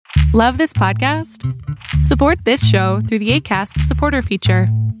Love this podcast? Support this show through the Acast supporter feature.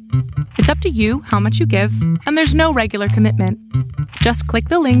 It's up to you how much you give, and there's no regular commitment. Just click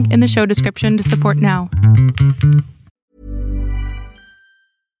the link in the show description to support now.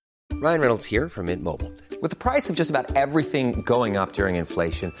 Ryan Reynolds here from Mint Mobile. With the price of just about everything going up during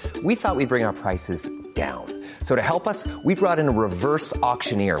inflation, we thought we'd bring our prices down. So to help us, we brought in a reverse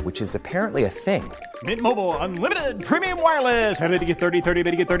auctioneer, which is apparently a thing. Mint Mobile Unlimited Premium Wireless. How to get 30, 30,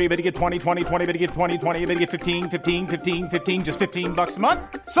 bit to get 30, bit to get 20, 20, 20, bit to get 20, 20, bit to get 15, 15, 15, 15, just $15 a month?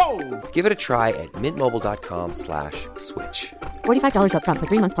 Sold! Give it a try at mintmobile.com/switch. $45 up front for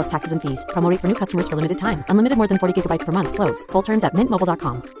 3 months plus taxes and fees. Promo rate for new customers for limited time. Unlimited more than 40 gigabytes per month. Slows full terms at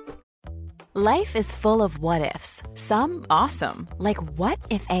mintmobile.com. Life is full of what-ifs. Some awesome, like what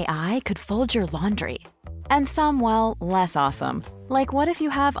if AI could fold your laundry? And some, well, less awesome, like what if you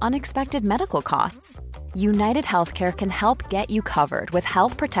have unexpected medical costs? United Healthcare can help get you covered with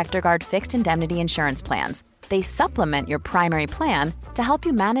Health Protector Guard fixed indemnity insurance plans. They supplement your primary plan to help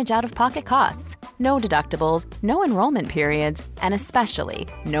you manage out-of-pocket costs. No deductibles, no enrollment periods, and especially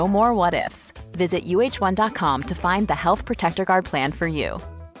no more what-ifs. Visit uh1.com to find the Health Protector Guard plan for you.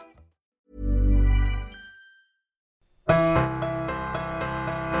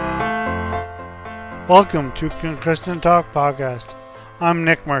 Welcome to Concussion Talk Podcast. I'm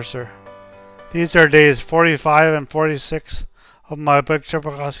Nick Mercer. These are days 45 and 46 of my bike trip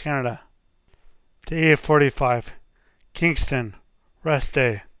across Canada. Day 45, Kingston, rest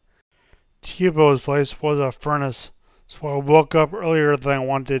day. Thibault's place was a furnace, so I woke up earlier than I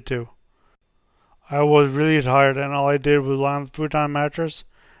wanted to. I was really tired and all I did was lie on the futon mattress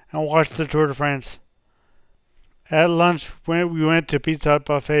and watch the Tour de France. At lunch, we went to Pizza Hut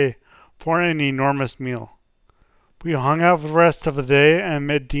buffet for an enormous meal. We hung out for the rest of the day and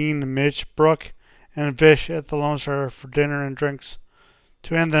met Dean, Mitch, Brooke, and Vish at the Lone Star for dinner and drinks.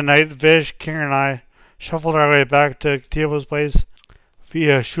 To end the night, Vish, King, and I shuffled our way back to Thibault's place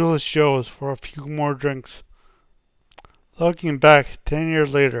via Shoeless Joe's for a few more drinks. Looking back, 10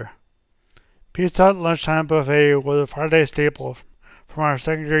 years later, Pizza Hut lunchtime buffet was a Friday staple from our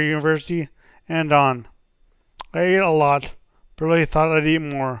second year university and on. I ate a lot, but really thought I'd eat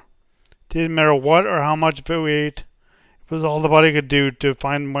more. Didn't matter what or how much of it we ate. It was all the body could do to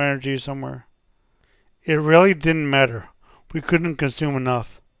find more energy somewhere. It really didn't matter. We couldn't consume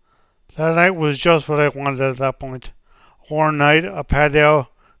enough. That night was just what I wanted at that point. A warm night, a patio,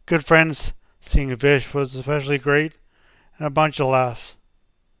 good friends, seeing Vish was especially great, and a bunch of laughs.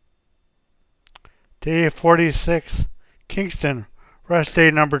 Day 46, Kingston, rest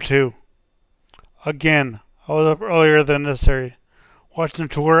day number 2. Again, I was up earlier than necessary. Watched them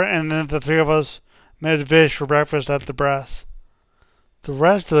tour, and then the three of us met Vish for breakfast at the Brass. The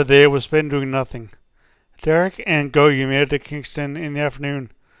rest of the day was spent doing nothing. Derek and Gogi made it to Kingston in the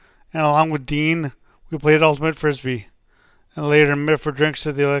afternoon, and along with Dean, we played Ultimate Frisbee, and later met for drinks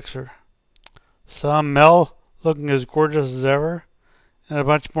at the Elixir. Saw Mel looking as gorgeous as ever, and a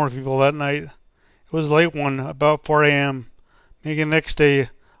bunch more people that night. It was a late one, about 4 a.m., making the next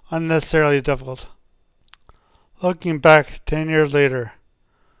day unnecessarily difficult. Looking back 10 years later,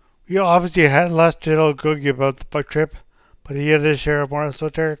 we obviously had less to tell Googie about the bike trip, but he had his share of more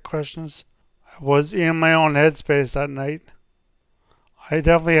esoteric questions. I was in my own headspace that night. I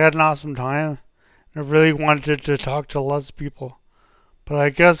definitely had an awesome time, and I really wanted to talk to lots of people, but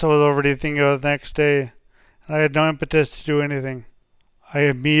I guess I was already thinking of the next day, and I had no impetus to do anything. I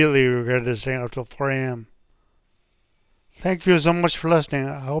immediately regretted staying up till 4 a.m. Thank you so much for listening.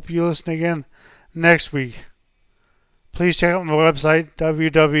 I hope you listen again next week. Please check out my website,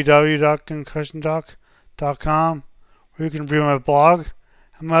 www.concussiontalk.com, where you can read my blog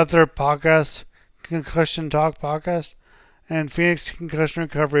and my other podcasts, Concussion Talk Podcast and Phoenix Concussion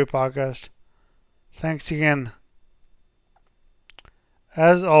Recovery Podcast. Thanks again.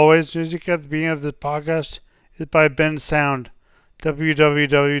 As always, music at the beginning of this podcast is by Ben Sound,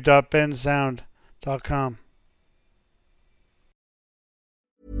 www.bensound.com.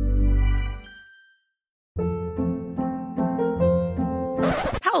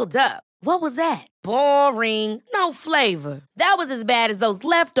 Hold up. What was that? Boring. No flavor. That was as bad as those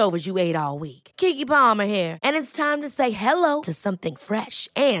leftovers you ate all week. Keke Palmer here, and it's time to say hello to something fresh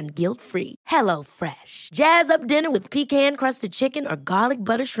and guilt-free. Hello Fresh. Jazz up dinner with pecan-crusted chicken or garlic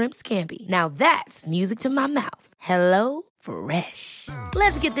butter shrimp scampi. Now that's music to my mouth. Hello Fresh.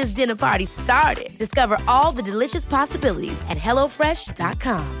 Let's get this dinner party started. Discover all the delicious possibilities at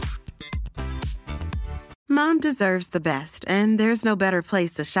HelloFresh.com. Mom deserves the best, and there's no better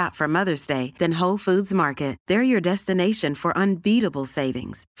place to shop for Mother's Day than Whole Foods Market. They're your destination for unbeatable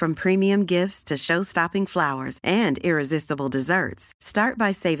savings, from premium gifts to show-stopping flowers and irresistible desserts. Start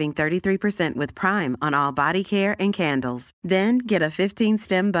by saving 33% with Prime on all body care and candles. Then get a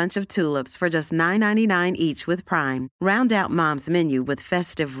 15-stem bunch of tulips for just $9.99 each with Prime. Round out Mom's menu with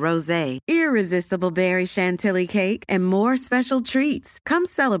festive rosé, irresistible berry chantilly cake, and more special treats. Come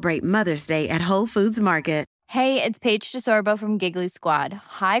celebrate Mother's Day at Whole Foods Market. Hey, it's Paige DeSorbo from Giggly Squad.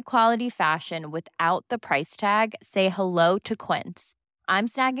 High quality fashion without the price tag. Say hello to Quince. I'm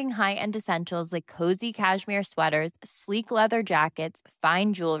snagging high-end essentials like cozy cashmere sweaters, sleek leather jackets,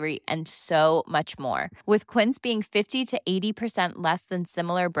 fine jewelry, and so much more. With Quince being 50 to 80% less than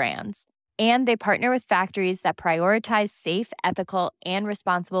similar brands. And they partner with factories that prioritize safe, ethical, and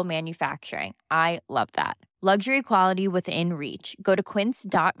responsible manufacturing. I love that. Luxury quality within reach. Go to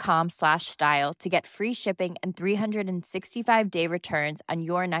quince.com/style to get free shipping and 365-day returns on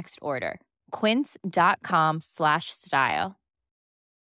your next order. Quince.com/style.